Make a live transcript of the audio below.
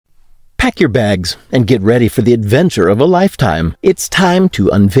Pack your bags and get ready for the adventure of a lifetime. It's time to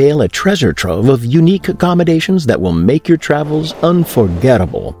unveil a treasure trove of unique accommodations that will make your travels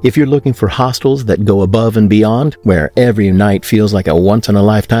unforgettable. If you're looking for hostels that go above and beyond, where every night feels like a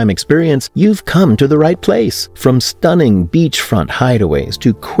once-in-a-lifetime experience, you've come to the right place. From stunning beachfront hideaways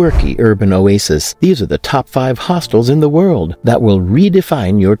to quirky urban oasis, these are the top 5 hostels in the world that will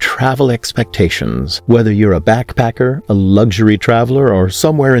redefine your travel expectations. Whether you're a backpacker, a luxury traveler, or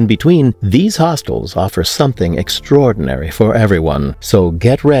somewhere in between, these hostels offer something extraordinary for everyone. So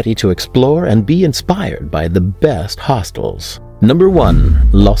get ready to explore and be inspired by the best hostels. Number 1.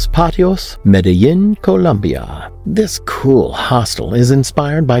 Los Patios, Medellin, Colombia. This cool hostel is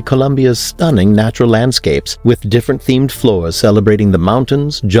inspired by Colombia's stunning natural landscapes, with different themed floors celebrating the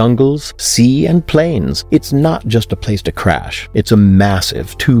mountains, jungles, sea, and plains. It's not just a place to crash. It's a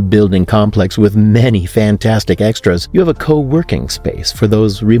massive 2-building complex with many fantastic extras. You have a co-working space for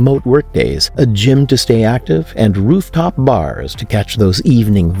those remote work days, a gym to stay active, and rooftop bars to catch those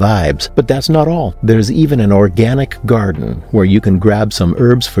evening vibes. But that's not all. There's even an organic garden where you can grab some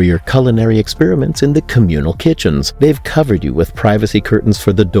herbs for your culinary experiments in the communal kitchen. They've covered you with privacy curtains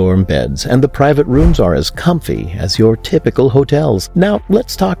for the dorm beds, and the private rooms are as comfy as your typical hotels. Now,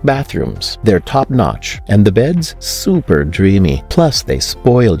 let's talk bathrooms. They're top-notch, and the beds, super dreamy. Plus, they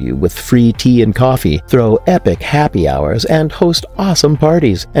spoil you with free tea and coffee, throw epic happy hours, and host awesome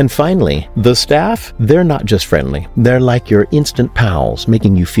parties. And finally, the staff? They're not just friendly. They're like your instant pals,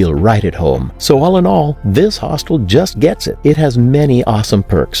 making you feel right at home. So all in all, this hostel just gets it. It has many awesome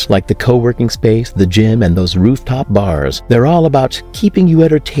perks, like the co-working space, the gym, and those rooftop bars. They're all about keeping you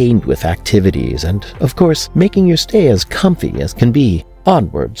entertained with activities and, of course, making your stay as comfy as can be.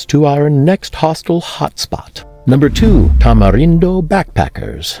 Onwards to our next hostel hotspot. Number 2. Tamarindo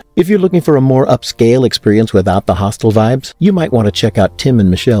Backpackers. If you're looking for a more upscale experience without the hostel vibes, you might want to check out Tim and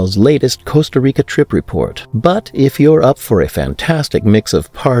Michelle's latest Costa Rica trip report. But if you're up for a fantastic mix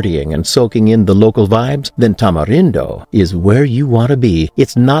of partying and soaking in the local vibes, then Tamarindo is where you want to be.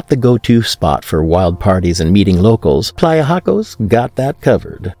 It's not the go-to spot for wild parties and meeting locals. Playa Jaco's got that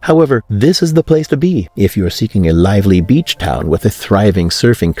covered. However, this is the place to be if you're seeking a lively beach town with a thriving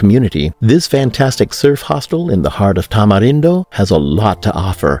surfing community. This fantastic surf hostel in the heart of Tamarindo has a lot to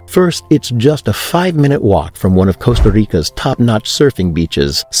offer. First, it's just a 5-minute walk from one of Costa Rica's top-notch surfing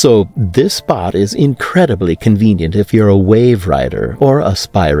beaches. So this spot is incredibly convenient if you're a wave rider or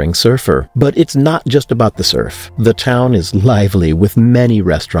aspiring surfer. But it's not just about the surf. The town is lively with many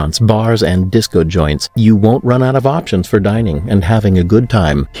restaurants, bars, and disco joints. You won't run out of options for dining and having a good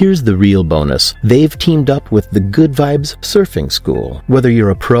time. Here's the real bonus. They've teamed up with the Good Vibes Surfing School. Whether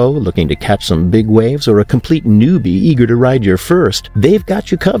you're a pro looking to catch some big waves or a complete newbie eager to ride your first, they've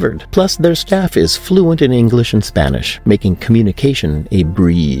got you covered. Plus, their staff is fluent in English and Spanish, making communication a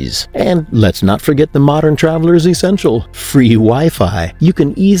breeze. And let's not forget the modern traveler's essential, free Wi-Fi. You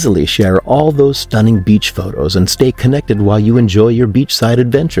can easily share all those stunning beach photos and stay connected while you enjoy your beachside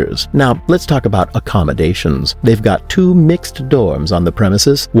adventures. Now, let's talk about accommodations. They've got 2 mixed dorms on the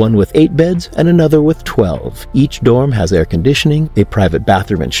premises, one with 8 beds and another with 12. Each dorm has air conditioning, a private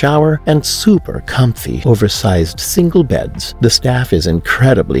bathroom and shower, and super comfy, oversized single beds. The staff is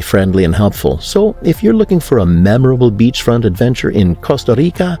incredibly friendly and helpful, so if you're looking for a memorable beachfront adventure in Costa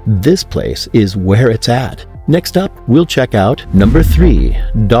Rica, this place is where it's at. Next up, we'll check out number 3,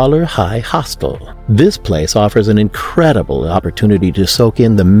 Dollar High Hostel. This place offers an incredible opportunity to soak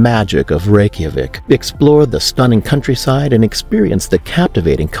in the magic of Reykjavik, explore the stunning countryside, and experience the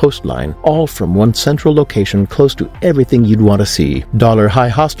captivating coastline, all from one central location close to everything you'd want to see. Dollar High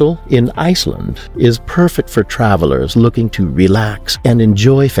Hostel in Iceland is perfect for travelers looking to relax and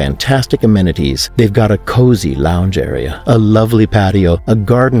enjoy fantastic amenities. They've got a cozy lounge area, a lovely patio, a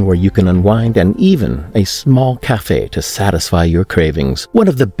garden where you can unwind, and even a small cafe to satisfy your cravings. One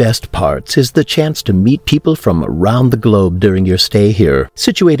of the best parts is the chance to meet people from around the globe during your stay here.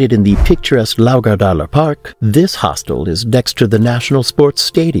 Situated in the picturesque Laugardalur Park, this hostel is next to the National Sports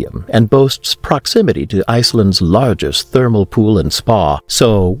Stadium and boasts proximity to Iceland's largest thermal pool and spa.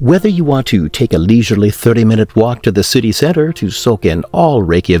 So whether you want to take a leisurely 30-minute walk to the city center to soak in all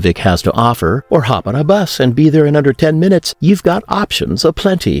Reykjavik has to offer, or hop on a bus and be there in under 10 minutes, you've got options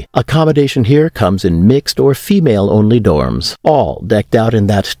aplenty. Accommodation here comes in mixed or female-only dorms, all decked out in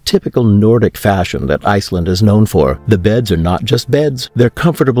that typical Nordic fashion fashion that Iceland is known for. The beds are not just beds, they're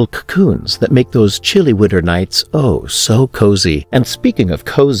comfortable cocoons that make those chilly winter nights oh so cozy. And speaking of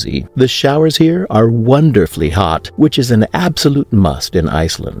cozy, the showers here are wonderfully hot, which is an absolute must in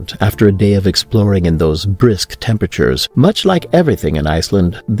Iceland after a day of exploring in those brisk temperatures. Much like everything in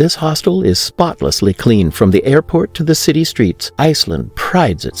Iceland, this hostel is spotlessly clean from the airport to the city streets. Iceland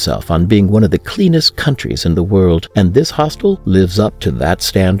prides itself on being one of the cleanest countries in the world, and this hostel lives up to that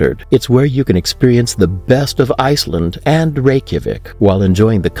standard. It's where you can experience the best of Iceland and Reykjavik while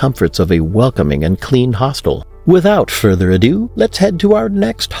enjoying the comforts of a welcoming and clean hostel. Without further ado, let's head to our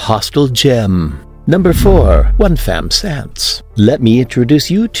next hostel gem. Number 4. One Fam Sands. Let me introduce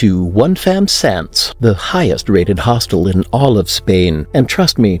you to One Fam Sands, the highest rated hostel in all of Spain. And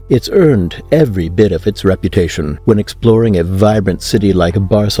trust me, it's earned every bit of its reputation. When exploring a vibrant city like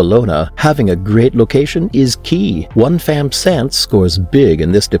Barcelona, having a great location is key. One Fam Sands scores big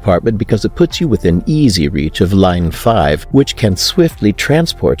in this department because it puts you within easy reach of Line 5, which can swiftly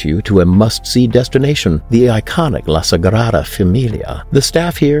transport you to a must-see destination, the iconic La Sagrada Familia. The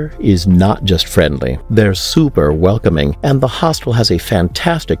staff here is not just friendly, they're super welcoming, and the hostel has a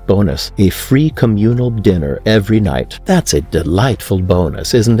fantastic bonus, a free communal dinner every night. That's a delightful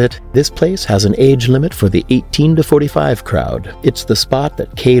bonus, isn't it? This place has an age limit for the 18 to 45 crowd. It's the spot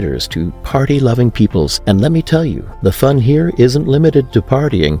that caters to party-loving peoples, and let me tell you, the fun here isn't limited to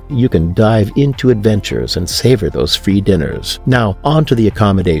partying. You can dive into adventures and savor those free dinners. Now, on to the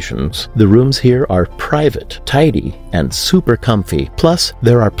accommodations. The rooms here are private, tidy, and super comfy. Plus,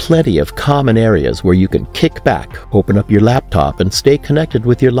 there are plenty of common areas where you can kick back, open up your laptop, and stay connected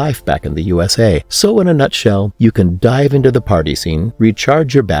with your life back in the USA. So in a nutshell, you can dive into the party scene,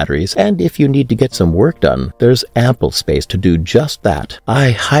 recharge your batteries, and if you need to get some work done, there's ample space to do just that.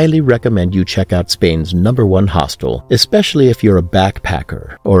 I highly recommend you check out Spain's #1 hostel, especially if you're a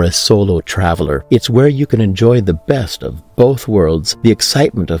backpacker or a solo traveler. It's where you can enjoy the best of both worlds, the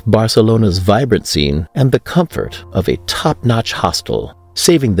excitement of Barcelona's vibrant scene, and the comfort of a top-notch hostel.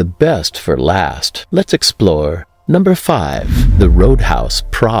 Saving the best for last, let's explore Number 5. The Roadhouse,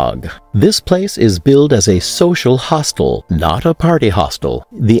 Prague. This place is billed as a social hostel, not a party hostel.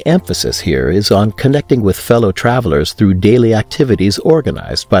 The emphasis here is on connecting with fellow travelers through daily activities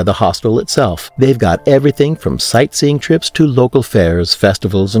organized by the hostel itself. They've got everything from sightseeing trips to local fairs,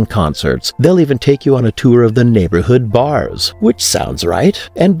 festivals, and concerts. They'll even take you on a tour of the neighborhood bars, which sounds right,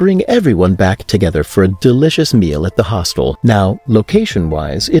 and bring everyone back together for a delicious meal at the hostel. Now,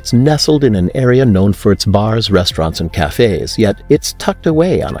 location-wise, it's nestled in an area known for its bars, restaurants, and cafes, yet it's tucked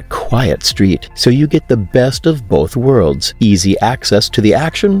away on a quiet street, so you get the best of both worlds, easy access to the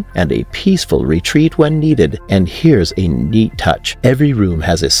action and a peaceful retreat when needed. And here's a neat touch. Every room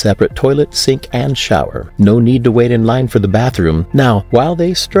has a separate toilet, sink, and shower. No need to wait in line for the bathroom. Now, while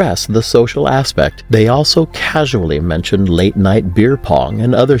they stress the social aspect, they also casually mention late-night beer pong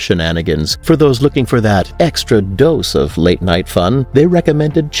and other shenanigans. For those looking for that extra dose of late-night fun, they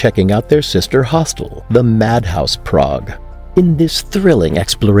recommended checking out their sister hostel, the Madhouse Prague. In this thrilling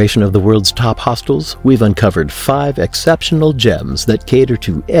exploration of the world's top hostels, we've uncovered 5 exceptional gems that cater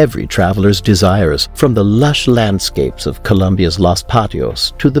to every traveler's desires, from the lush landscapes of Colombia's Los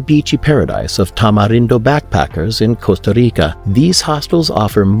Patios to the beachy paradise of Tamarindo backpackers in Costa Rica. These hostels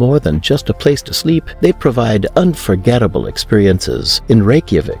offer more than just a place to sleep. They provide unforgettable experiences. In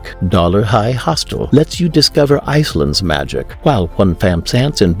Reykjavik, Dollar High Hostel lets you discover Iceland's magic, while One Fam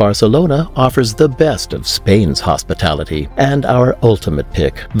Sands in Barcelona offers the best of Spain's hospitality. And our ultimate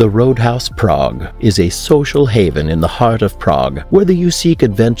pick, the Roadhouse Prague, is a social haven in the heart of Prague. Whether you seek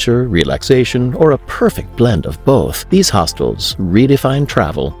adventure, relaxation, or a perfect blend of both, these hostels redefine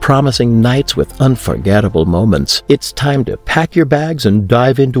travel, promising nights with unforgettable moments. It's time to pack your bags and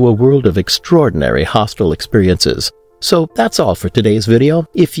dive into a world of extraordinary hostel experiences. So that's all for today's video.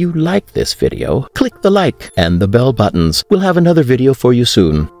 If you liked this video, click the like and the bell buttons. We'll have another video for you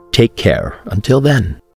soon. Take care. Until then.